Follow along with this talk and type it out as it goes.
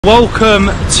Welcome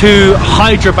to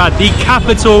Hyderabad, the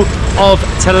capital of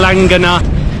Telangana.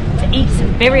 To eat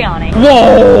some biryani.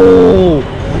 Whoa!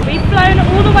 We've flown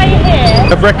all the way here.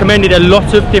 I've recommended a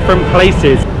lot of different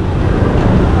places.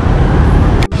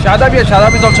 Shadab, yeah,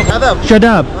 Shadab is also good.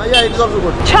 Shadab. Yeah, it's also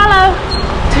good. Chalo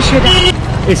to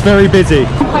Shadab. It's very busy.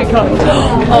 Oh my god.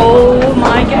 Oh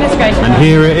my goodness gracious. And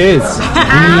here it is,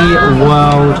 the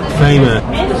world famous.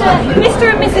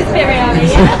 Mr. and Mrs.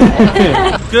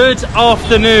 Biryani. Good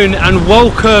afternoon and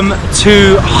welcome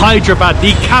to Hyderabad,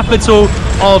 the capital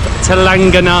of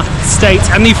Telangana state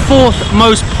and the fourth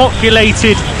most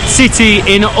populated city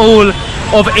in all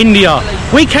of India.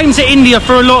 We came to India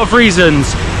for a lot of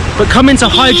reasons, but coming to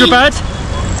Hyderabad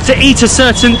to eat a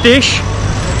certain dish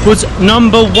was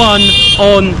number one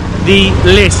on the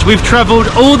list. We've travelled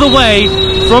all the way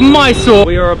from Mysore.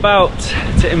 We are about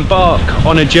to embark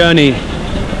on a journey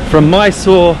from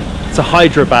Mysore to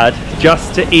Hyderabad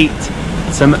just to eat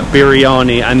some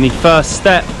biryani, and the first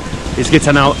step is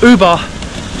getting our Uber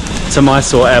to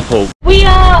Mysore airport.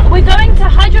 We're going to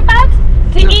Hyderabad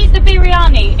to eat the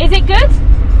biryani. Is it good?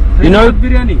 You know,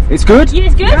 biryani. it's good? Yeah,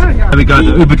 it's good? Yeah. There we go,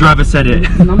 the Uber driver said it.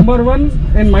 Number one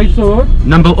in Mysore.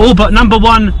 Number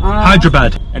one,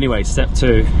 Hyderabad. Anyway, step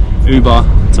two, Uber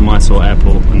to Mysore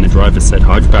airport, and the driver said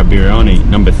Hyderabad biryani.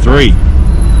 Number three,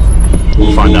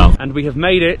 we'll find out. And we have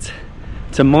made it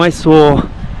to Mysore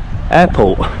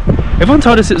airport. Everyone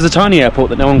told us it was a tiny airport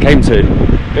that no one came to,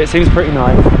 but it seems pretty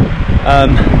nice.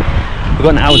 We've got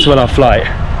an hour till our flight.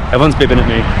 Everyone's bibbing at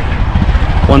me.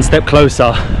 One step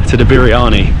closer to the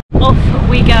biryani. Off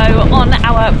we go on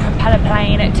our propeller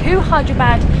plane to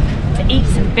Hyderabad to eat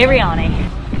some biryani.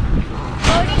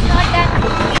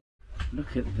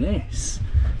 Look at this.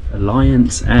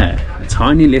 Alliance Air. A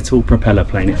tiny little propeller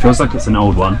plane. It feels like it's an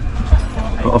old one.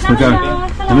 But off we go.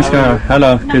 Namaskar.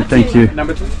 Hello. Good, thank you.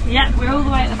 Number two. Yeah, we're all the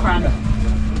way at the front.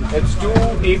 Let's do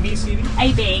A, B, C, D.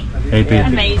 AB. AB.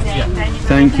 Amazing. Yeah.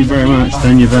 Thank you very much.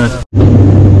 Dhanyavad.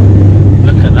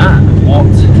 Look at that. What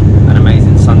an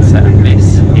amazing sunset. And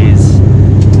this is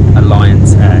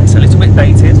Alliance Air. It's a little bit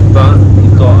dated, but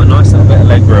we've got a nice little bit of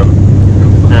leg room.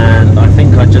 And I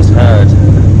think I just heard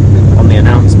on the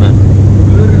announcement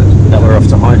that we're off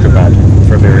to Hyderabad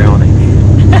for a biryani.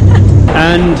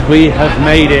 And we have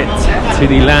made it to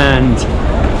the land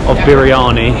of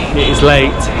biryani. It is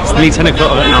late. It's nearly 10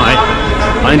 o'clock at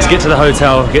night. I need to get to the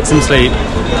hotel, get some sleep,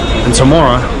 and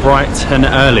tomorrow, bright and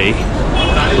early,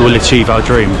 we will achieve our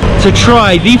dream. To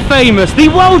try the famous, the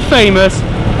world famous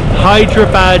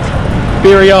Hyderabad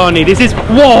biryani. This is,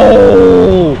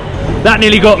 whoa! That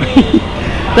nearly got me.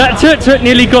 That tuk-tuk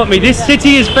nearly got me. This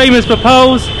city is famous for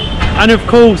pearls and of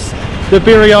course the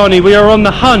biryani. We are on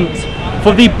the hunt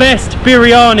for the best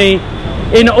biryani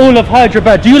in all of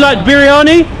Hyderabad. Do you like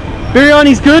biryani?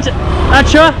 Biryani's good?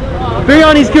 Acha?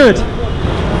 Biryani's good.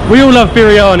 We all love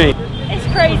biryani. It's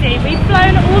crazy. We've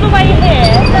flown all the way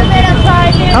here.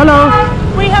 Hello.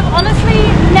 We have honestly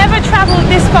never travelled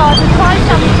this far to try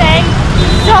something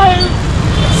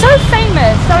so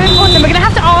famous, so important. We're going to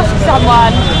have to ask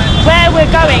someone where we're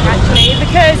going actually,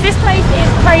 because this place is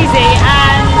crazy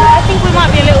and I think we might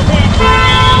be a little bit...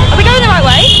 Are we going the right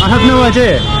way? I have no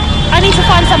idea. I need to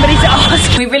find somebody to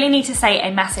ask. We really need to say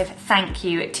a massive thank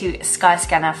you to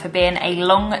Skyscanner for being a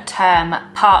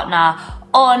long-term partner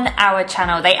on our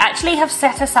channel. They actually have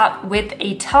set us up with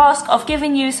a task of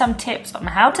giving you some tips on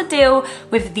how to deal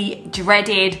with the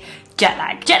dreaded jet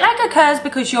lag. Jet lag occurs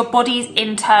because your body's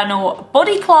internal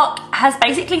body clock has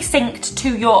basically synced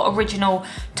to your original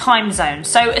time zone.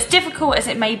 So as difficult as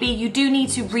it may be, you do need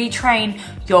to retrain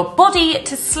your body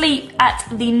to sleep at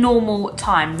the normal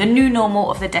time, the new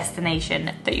normal of the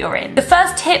destination that you're in. The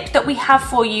first tip that we have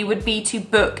for you would be to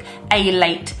book a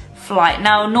late flight.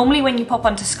 Now, normally when you pop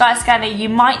onto Skyscanner, you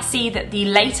might see that the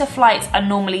later flights are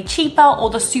normally cheaper or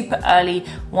the super early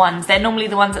ones. They're normally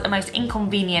the ones at the most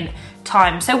inconvenient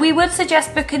time. So we would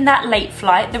suggest booking that late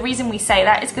flight. The reason we say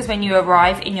that is because when you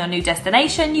arrive in your new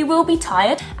destination, you will be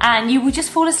tired and you will just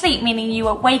fall asleep, meaning you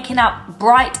are waking up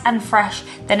bright and fresh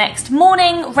the next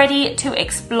morning, ready to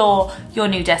explore your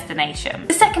new destination.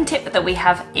 The second tip that we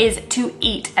have is to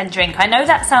eat and drink. I know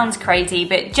that sounds crazy,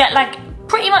 but jet lag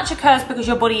pretty much occurs because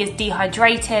your body is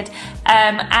dehydrated,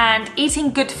 and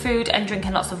eating good food and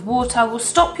drinking lots of water will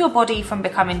stop your body from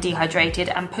becoming dehydrated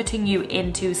and putting you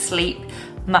into sleep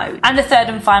mode. And the third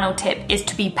and final tip is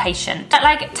to be patient. Jet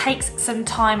lag takes some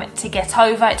time to get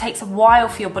over. It takes a while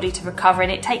for your body to recover,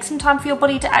 and it takes some time for your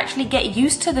body to actually get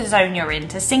used to the zone you're in,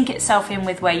 to sync itself in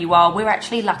with where you are. We're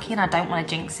actually lucky, and I don't want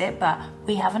to jinx it, but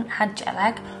we haven't had jet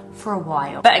lag for a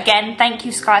while. But again, thank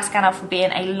you Skyscanner for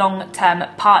being a long-term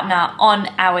partner on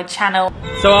our channel.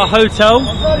 So our hotel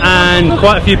and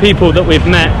quite a few people that we've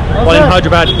met while in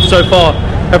Hyderabad so far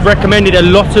have recommended a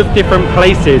lot of different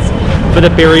places for the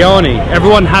biryani.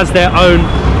 Everyone has their own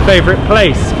favourite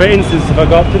place. For instance, if I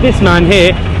go up to this man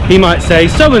here, he might say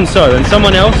so-and-so, and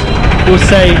someone else will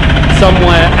say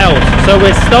somewhere else. So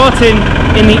we're starting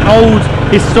in the old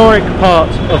historic part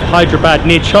of Hyderabad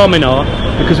near Charminar,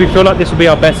 because we feel like this will be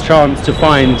our best chance to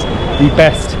find the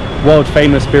best world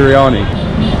famous biryani.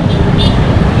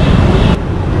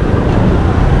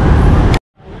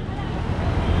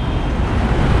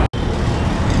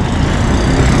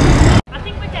 I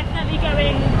think we're definitely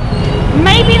going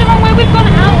maybe the wrong way. We've gone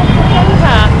out of the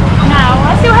centre now.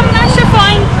 I still haven't managed to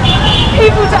find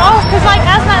people to ask, because like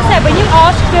as Matt said, when you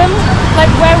ask them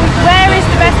like where is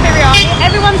the best biryani,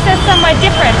 everyone says somewhere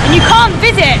different, and you can't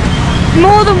visit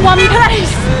more than one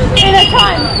place in a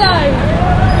time. So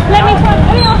let me ask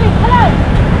you, hello,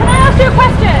 can I ask you a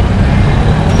question?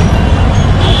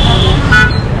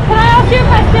 Can I ask you a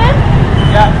question?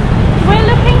 Yeah. We're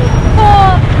looking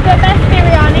for the best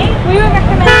biryani. We were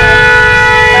recommended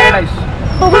Paradise.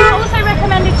 but we were also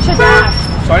recommended Shadab.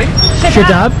 Sorry?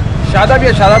 Shadab? Shadab,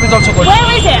 yeah, Shadab is also good. Where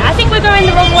is it? I think we're going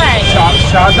the wrong way.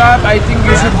 Shadab, I think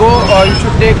you should go, or you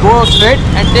should go straight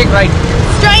and take right.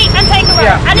 Straight and take a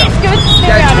right. Yeah, And yeah. it's good biryani.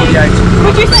 Yeah, it's good, yeah, it's good.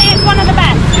 Would you say it's one of the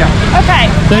best? Yeah. Okay.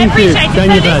 Thank I appreciate you. it. So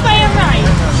Thank you, this Dad. way and right.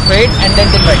 Straight and then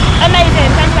take right.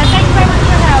 Amazing. Thank you. Thank you very much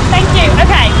for your help. Thank you.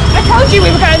 Okay. I told you we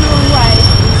were going the wrong way.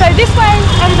 So this way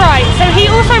and right. So he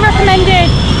also recommended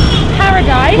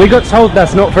Paradise. We got told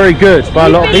that's not very good by a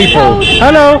lot of people.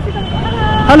 Hello.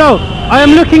 Hello. I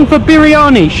am looking for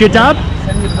biryani. Shadab?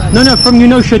 No, from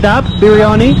Shadab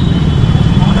biryani.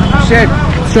 Straight.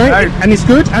 Right. And it's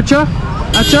good. Acha?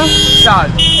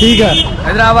 Shad. ठीक है.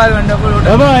 Hyderabad, wonderful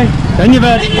hotel. Bye bye.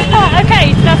 धन्यवाद.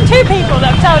 Okay, so that's two people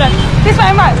that have told us. This way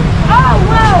and right. Oh,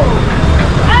 wow.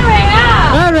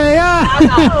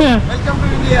 Welcome to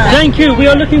India. Thank you. We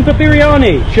are looking for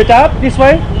biryani. Shadab, this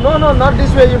way. No, not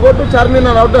this way. You go to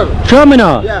Charminar outer.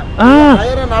 Charminar. Yeah. Ah.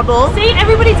 Hire an auto. See,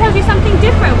 everybody tells you something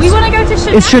different. We want to go to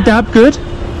Shadab. Is Shadab good?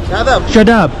 Shadab.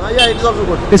 Shadab. Yeah, it's also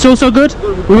good. It's also good?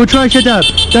 We will try Shadab.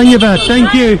 Dhanyavad.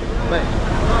 Thank you. Bye.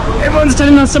 Everyone's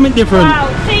telling us something different. Wow,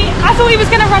 see, I thought he was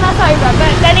going to run us over,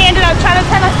 but then he ended up trying to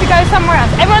tell us to go somewhere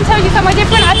else. Everyone tells you somewhere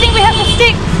different. I think we have to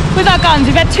stick with our guns.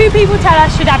 We've had two people tell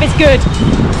us Shadab is good.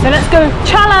 So let's go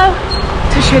Chalo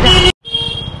to Shadab.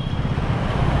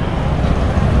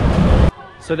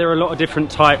 So there are a lot of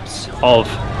different types of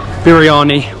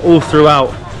biryani all throughout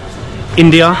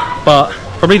India, but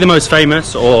probably the most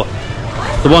famous, or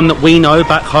the one that we know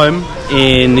back home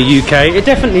in the UK, it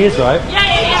definitely is, right? Yeah.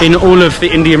 In all of the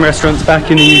Indian restaurants back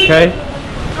in the UK,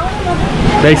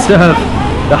 they serve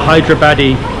the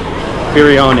Hyderabadi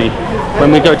biryani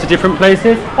when we go to different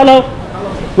places. Hello.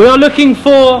 We are looking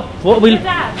for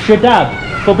Shadab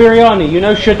for biryani. You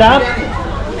know Shadab?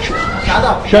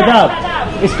 Shadab. Shadab.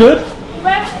 It's good?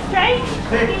 Straight?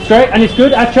 Straight, and it's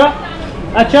good. Acha?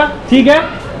 Tiga?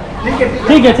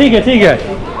 Tiga.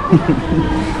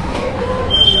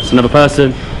 It's another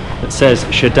person that says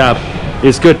Shadab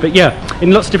is good. But yeah,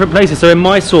 in lots of different places. So in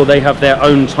Mysore they have their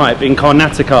own type. In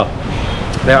Karnataka,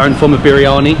 their own form of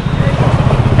biryani.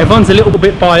 Everyone's a little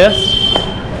bit biased.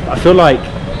 I feel like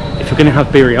if you're going to have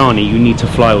biryani, you need to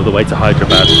fly all the way to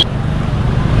Hyderabad.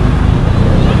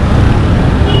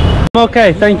 I'm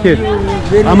okay, thank you.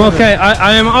 I'm okay.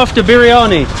 I am after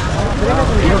biryani.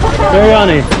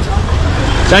 Biryani.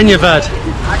 Dhanyavad.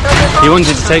 He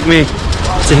wanted to take me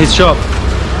to his shop.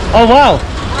 Oh wow!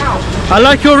 I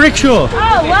like your rickshaw.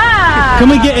 Oh, wow. Can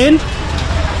we get in?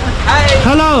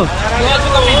 Hello.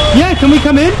 Yeah, can we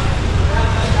come in?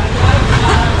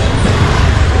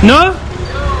 No?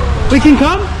 We can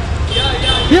come?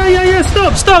 Yeah.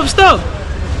 Stop.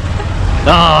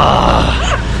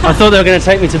 Ah, I thought they were going to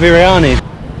take me to biryani.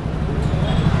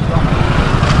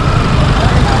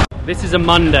 This is a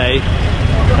Monday,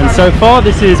 and so far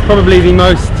this is probably the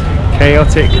most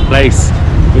chaotic place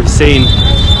we've seen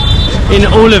in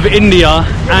all of India,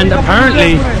 and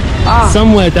apparently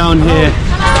somewhere down here,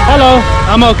 hello,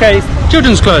 I'm okay,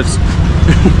 children's clothes.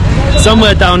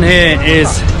 Somewhere down here is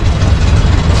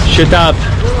Shadab.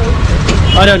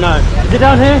 I don't know, is it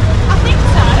down here? I think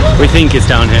so. We think it's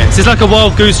down here. This is like a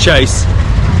wild goose chase,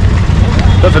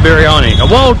 but for biryani, a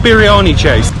wild biryani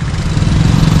chase.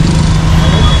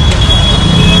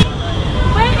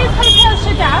 Where is Hotel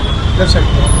Shadab? Left side.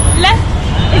 Left?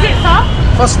 Is it far?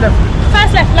 First left.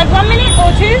 First left, like 1 minute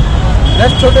or two?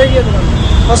 Left छोटा ही है दुकान.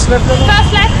 First left.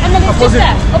 First left and the Opposite.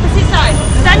 Opposite side.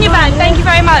 Dhanyavad, thank you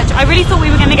very much. I really thought we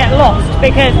were going to get lost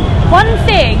because one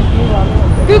thing,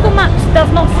 Google Maps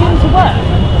does not seem to work.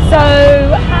 So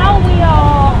how we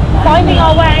are finding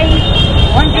our way,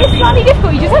 it's slightly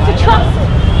difficult. You just have to trust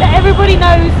that everybody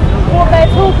knows what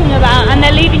they're talking about and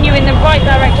they're leading you in the right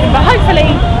direction. But hopefully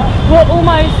we're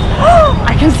almost,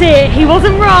 I can see it, he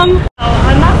wasn't wrong.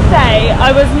 I must say,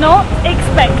 I was not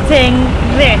expecting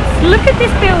this. Look at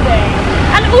this building.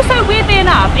 And also, weirdly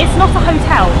enough, it's not a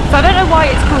hotel. So I don't know why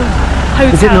it's called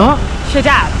Hotel Is it not?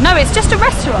 Shadab. No, it's just a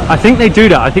restaurant. I think they do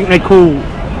that. I think they call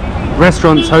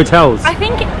restaurants hotels. I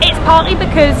think it's partly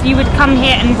because you would come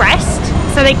here and rest.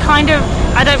 So they kind of,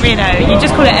 I don't really know, you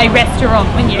just call it a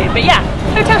restaurant, wouldn't you? But yeah,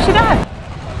 Hotel Shadab.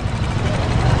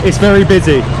 It's very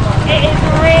busy. It is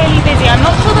really busy. I'm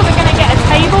not sure that we're going to get a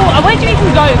table. Where do you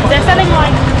even go? Because they're selling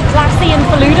like lassi and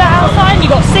faluda outside. And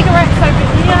you've got cigarettes over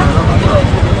here.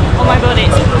 Oh my god,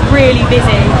 it's really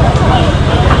busy.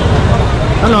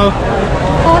 Hello.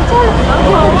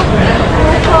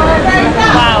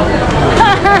 Wow.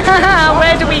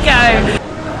 Where do we go?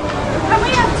 Can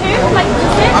we have two? Like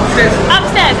Upstairs.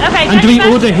 Upstairs. Okay. And do we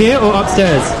Dhanyavad. order here or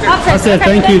upstairs? Upstairs. Okay,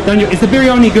 Thank you. Thank you. Is the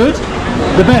biryani good?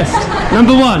 The best.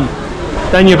 Number one.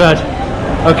 Dhanyavad.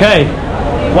 Okay.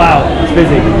 Wow, it's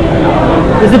busy.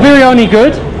 Is the biryani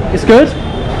good? It's good?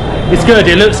 It's good.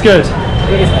 It looks good.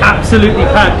 It is absolutely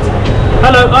packed.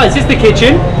 Hello. Oh, is this the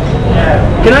kitchen?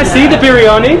 Can I see the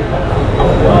biryani?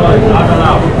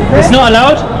 It's not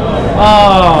allowed?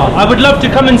 Oh, I would love to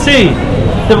come and see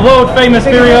the world famous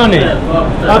biryani.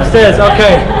 Upstairs,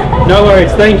 okay. No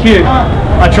worries, thank you.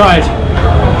 I tried.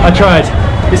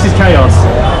 This is chaos.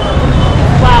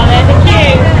 Wow, there's a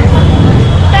queue.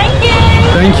 Thank you.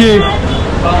 Thank you.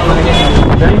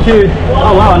 Thank you.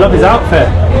 Oh wow, I love his outfit.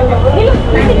 He looks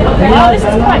pretty good. Oh, this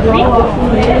is quite creepy.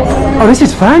 Oh, this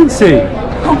is fancy.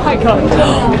 Oh my god.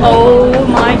 Oh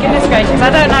my goodness gracious. I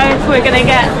don't know if we're going to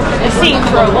get a seat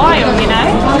for a while, you know?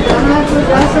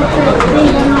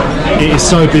 It is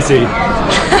so busy.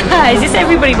 Is this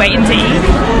everybody waiting to eat?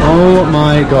 Oh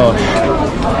my gosh.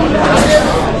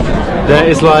 There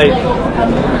is like,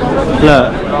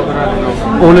 look,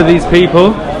 all of these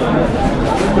people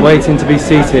waiting to be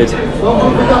seated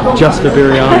just for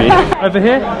biryani. Over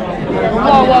here?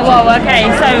 Whoa, okay,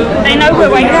 so they know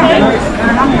we're waiting.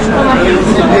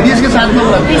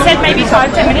 He said maybe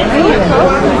 5-10 minutes.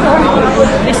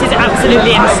 This is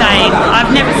absolutely insane.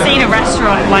 I've never seen a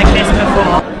restaurant like this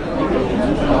before.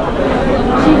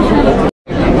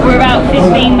 We're about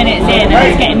 15 minutes in and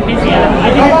it's getting busier. I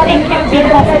didn't think it would be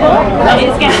possible, but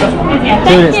it's getting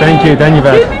busier. Thank you,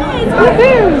 Dhanyavad.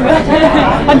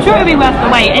 I'm sure it'll be worth the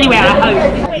wait. Anyway, I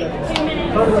hope. Wait 2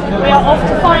 minutes. We are off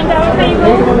to find our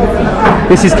table.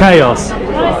 This is chaos.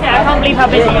 Honestly, I can't believe how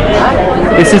busy it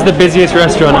is. This is the busiest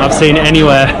restaurant I've seen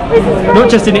anywhere. Not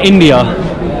just in India,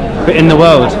 but in the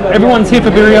world. Everyone's here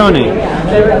for biryani.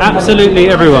 Absolutely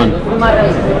everyone.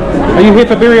 Are you here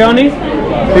for biryani?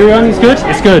 Biryani's good?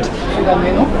 It's good.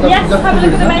 Yes, have a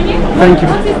look at the menu. Thank you.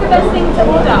 What is the best thing to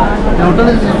order? The hotel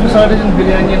is specialized in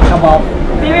biryani and kebab.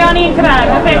 Biryani and kebab.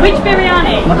 Okay, which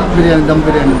biryani? Mutton biryani, dum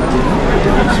biryani.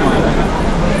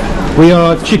 We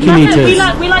are chicken Mutton.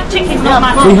 eaters. We like chicken, not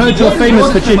mutton. We heard you're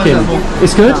famous for chicken.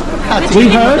 It's good? We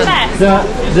heard that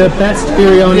the best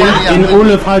biryani in all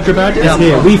of Hyderabad is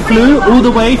here. We flew all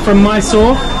the way from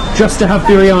Mysore just to have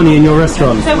biryani in your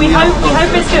restaurant. So we hope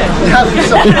it's good.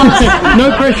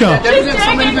 No pressure. Of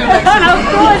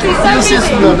course, it's so busy.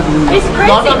 It's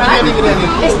crazy, right?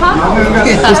 It's hard.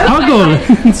 It's Haggle.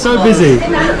 It's so busy.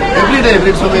 Every day,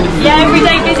 so many people. Yeah, every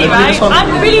day busy, right? I'm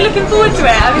really looking forward to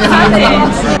it. I'm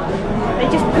excited. They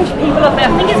just push people up there.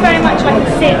 I think it's very much like a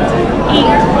sit, eat,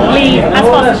 leave as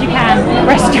fast as you can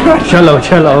restaurant. Cello.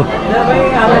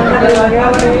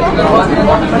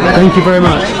 Thank you very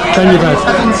much. Thank you guys.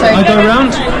 I go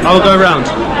round? I'll go round.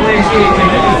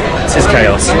 This is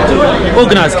chaos.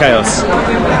 Organised chaos.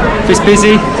 If it's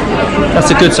busy,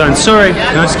 that's a good sign. Sorry,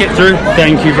 can I just get through?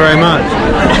 Thank you very much.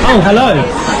 Oh, hello.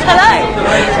 Hello.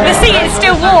 The seat is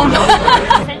still warm.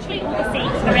 Essentially all the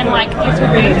seats are in like little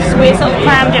booths. We're sort of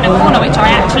crammed in a corner, which I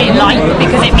actually like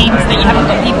because it means that you haven't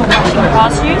got people rushing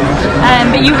past you.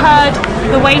 But you heard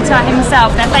the waiter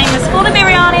himself. They're famous for the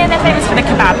biryani and they're famous for the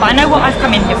kebab. But I know what I've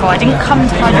come in here for. I didn't come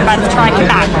to Hyderabad to try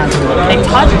kebab. I came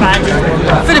to Hyderabad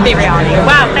for the biryani.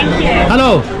 Wow, thank you.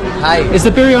 Hello. Hi. Is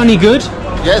the biryani good?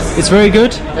 Yes. It's very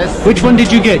good? Yes. Which one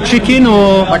did you get? Chicken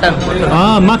or? Mutton.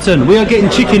 Ah, mutton. We are getting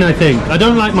chicken, I think. I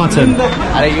don't like mutton.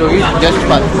 You eat just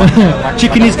first.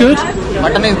 Chicken is good?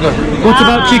 Mutton is good. What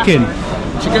about chicken?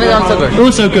 Chicken is also good.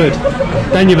 Also good.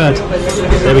 Dhanyavad.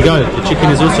 There we go. The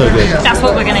chicken is also good. That's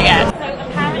what we're going to get. So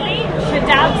apparently,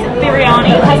 Shadab's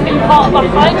biryani has been part of a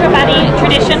Hyderabadi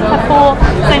tradition for 4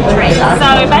 centuries.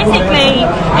 So basically,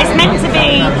 it's meant to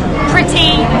be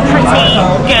pretty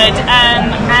good,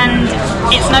 and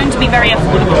it's known to be very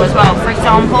affordable as well. For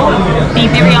example, the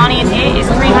biryani in here is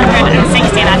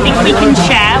 360, and I think we can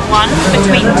share one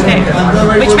between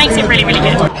 2, which makes it really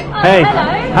good. Hey,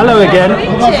 hello again.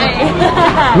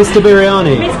 Mr.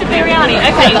 Biryani. Mr. Biryani,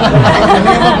 okay.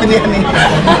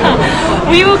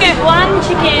 We will get 1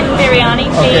 chicken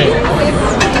biryani, please.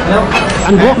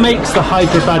 And what makes the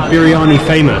Hyderabad biryani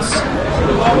famous?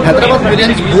 Hyderabad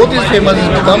biryani both is famous.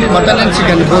 Dum, mutton and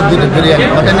chicken, both do the biryani.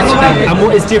 Mutton and chicken. And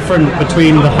what is different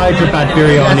between the Hyderabad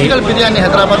biryani? Classical biryani,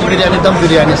 Hyderabad biryani, dum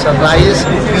biryani, sir. Rice,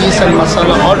 peas and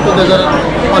masala all together,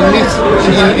 all mixed,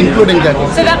 including that.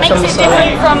 So that makes it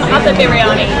different from other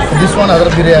biryanis. This one other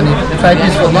biryani, fried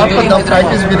fish, not for dum, fried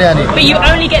fish biryani. But you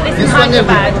only get this in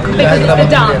Hyderabad because it's the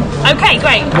dum. Okay,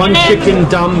 great. One chicken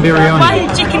dum biryani.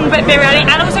 1 chicken biryani,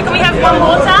 and also can we have 1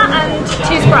 water and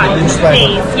 2 Sprites,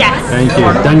 please? Yes. Thank you.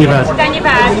 Danyavad.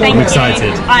 Danyavad, thank I'm you.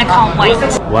 excited. I can't wait.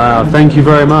 Wow, thank you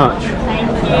very much. Thank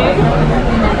you.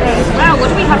 Wow, what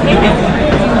do we have here?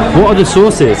 What are the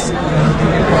sauces?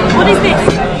 What is this?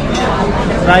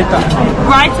 Raita.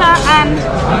 Raita and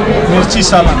Mirchi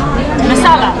salam.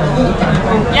 masala.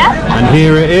 Yeah? And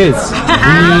here it is,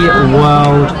 the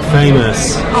world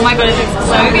famous Oh my god, it looks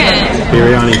so good.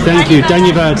 biryani. Thank you,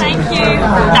 Danyavad. Thank you.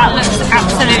 That looks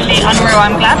absolutely unreal.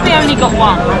 I'm glad we only got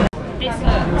 1. This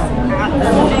looks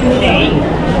absolutely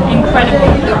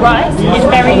incredible. The rice is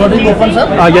very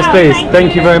Yes, please.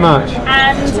 Thank you very much.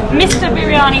 And Mr.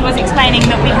 Biryani was explaining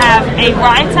that we have a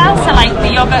raita, so like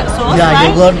the yogurt sauce, right?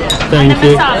 Yogurt. Thank and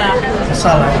you.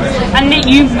 Masala. And then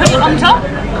you put it on top?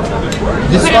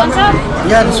 This Put it on one, top?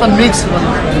 yeah, this one mixed.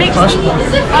 Mix. First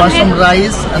Okay. some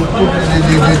rice and put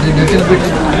the little bit.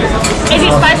 Is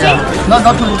it spicy? Not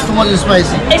too much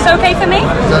spicy. It's okay for me?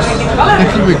 Just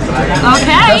little bit.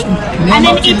 Okay. Just And name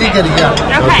then of eat chili it. curry, yeah.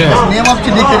 Okay. Okay. Name of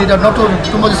chili curry, not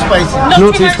too much spicy. Not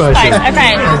Not too too much spicy. spice.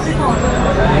 Okay.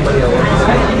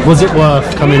 Was it worth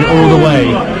coming all the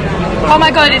way? Oh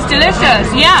my god, it's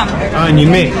delicious. Yeah. And you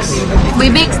mix. We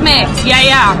mix.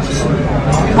 Yeah.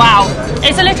 Wow.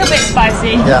 It's a little bit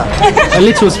spicy. Yeah. A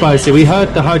little spicy. We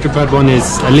heard the Hyderabad one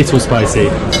is a little spicy.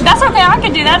 That's okay, I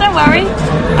can do that, don't worry.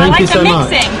 I Thank like you the so much.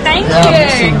 mixing. Thank Yeah, you.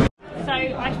 mixing. So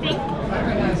I think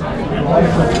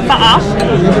for us,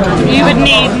 you would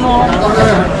need more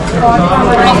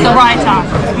of the raita.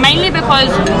 Mainly because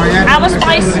our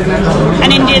spice and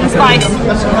Indian spice,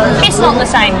 it's not the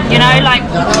same, you know, like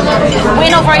we're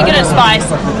not very good at spice.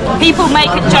 People make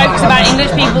jokes about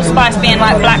English people's spice being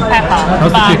like black pepper.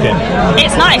 How's the but chicken?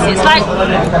 it's nice, it's like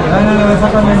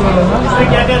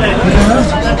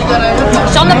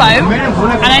it's on the bone,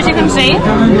 and as you can see,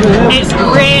 it's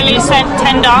really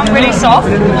tender, really soft.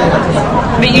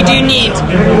 But you do need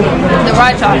the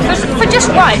raita. For just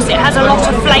rice, it has a lot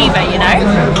of flavour, you know.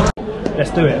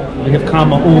 Let's do it. We have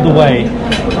come all the way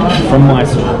from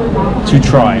Mysore to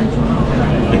try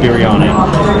the biryani.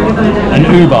 An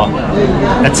Uber,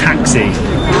 a taxi,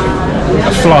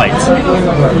 a flight,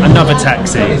 another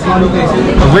taxi,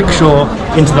 a rickshaw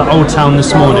into the old town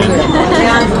this morning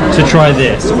to try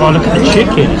this. Oh, look at the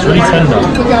chicken, it's really tender.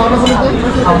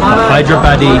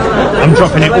 Hyderabadi, I'm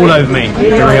dropping it all over me,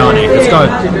 biryani. Let's go.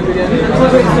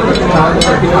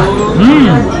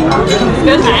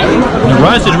 The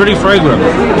rice is really fragrant,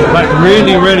 like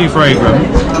really fragrant.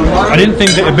 I didn't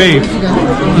think that it'd be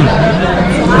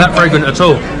that fragrant at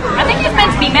all. I think it's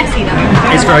meant to be messy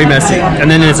though. It's very messy. And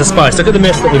then there's a spice. Look at the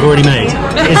mess that we've already made.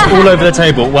 It's all over the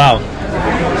table. Wow.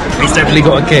 It's definitely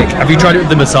got a kick. Have you tried it with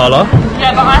the masala?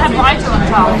 Yeah, but I have raita on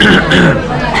top.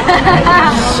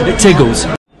 It tiggles.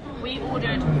 We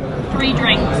ordered 3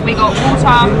 drinks. We got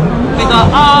water, we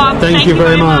got Thank you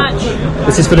very much.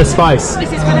 This is for the spice.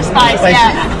 This is for the spice,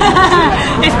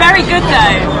 yeah. It's very good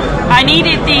though. I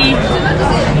needed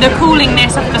the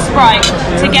coolingness of the Sprite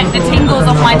to get the tingles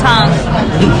off my tongue.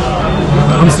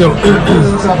 I'm still... Oh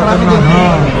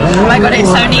my god, it's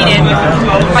so needed.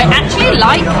 I actually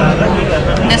like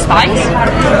the spice,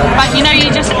 but you know,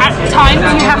 you just at times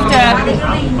you have to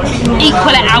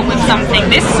equal it out with something.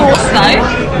 This sauce though,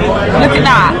 look at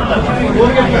that.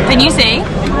 Can you see?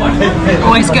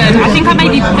 Oh, it's good. I think I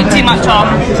maybe put too much on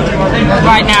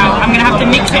right now. I'm gonna have to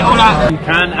mix it all up. You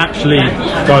can actually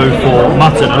go for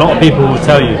mutton. A lot of people will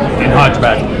tell you in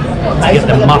Hyderabad to get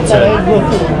the mutton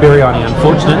biryani.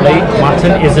 Unfortunately,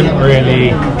 mutton isn't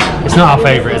really, it's not our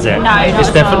favourite, is it? No, not it's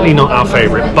at definitely all. not our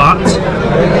favourite, but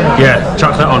yeah,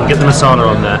 chuck that on, get the masala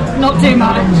on there. Not too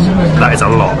much. That is a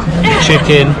lot.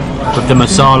 Chicken with the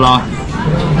masala.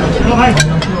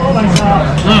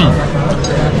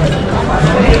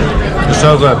 The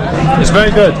so good. It's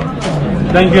very good.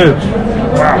 Thank you. So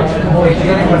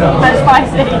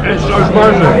spicy. It's so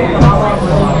spicy.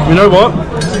 You know what?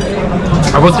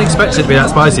 I wasn't expecting it to be that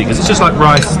spicy because it's just like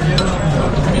rice.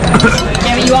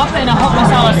 Yeah, but you are putting a hot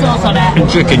masala sauce on it. And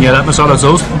chicken, yeah, that masala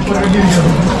sauce.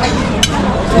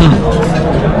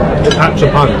 It packs a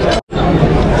punch.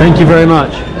 Thank you very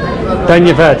much.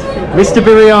 Dhanyavad. Mr.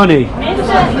 Biryani.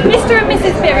 Mr. and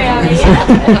Mrs.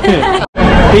 Biryani.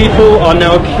 People are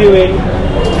now queuing.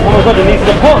 Oh my god, and these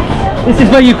are the pots. This is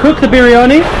where you cook the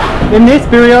biryani? In this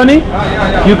biryani?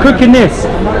 You cook in this?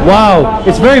 Wow,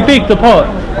 it's very big, the pot.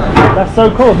 That's so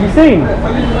cool. Have you seen?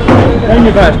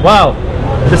 Dhanyavad. Wow.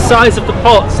 The size of the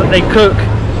pots that they cook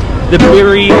the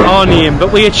biryani in.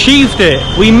 But we achieved it.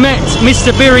 We met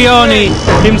Mr. Biryani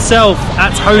himself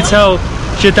at Hotel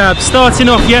Jadab. Starting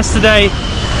off yesterday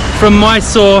from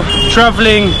Mysore,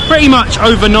 travelling pretty much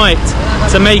overnight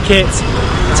to make it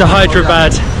to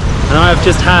Hyderabad. And I have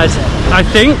just had, I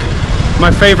think, my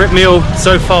favourite meal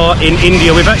so far in India.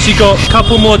 We've actually got a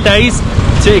couple more days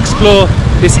to explore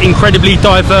this incredibly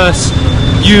diverse,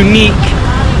 unique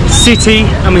city,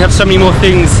 and we have so many more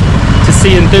things to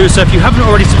see and do. So if you haven't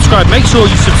already subscribed, make sure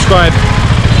you subscribe.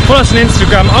 Follow us on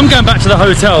Instagram. I'm going back to the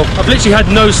hotel. I've literally had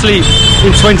no sleep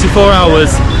in 24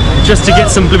 hours just to get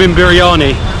some blooming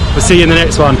biryani. We'll see you in the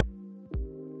next one.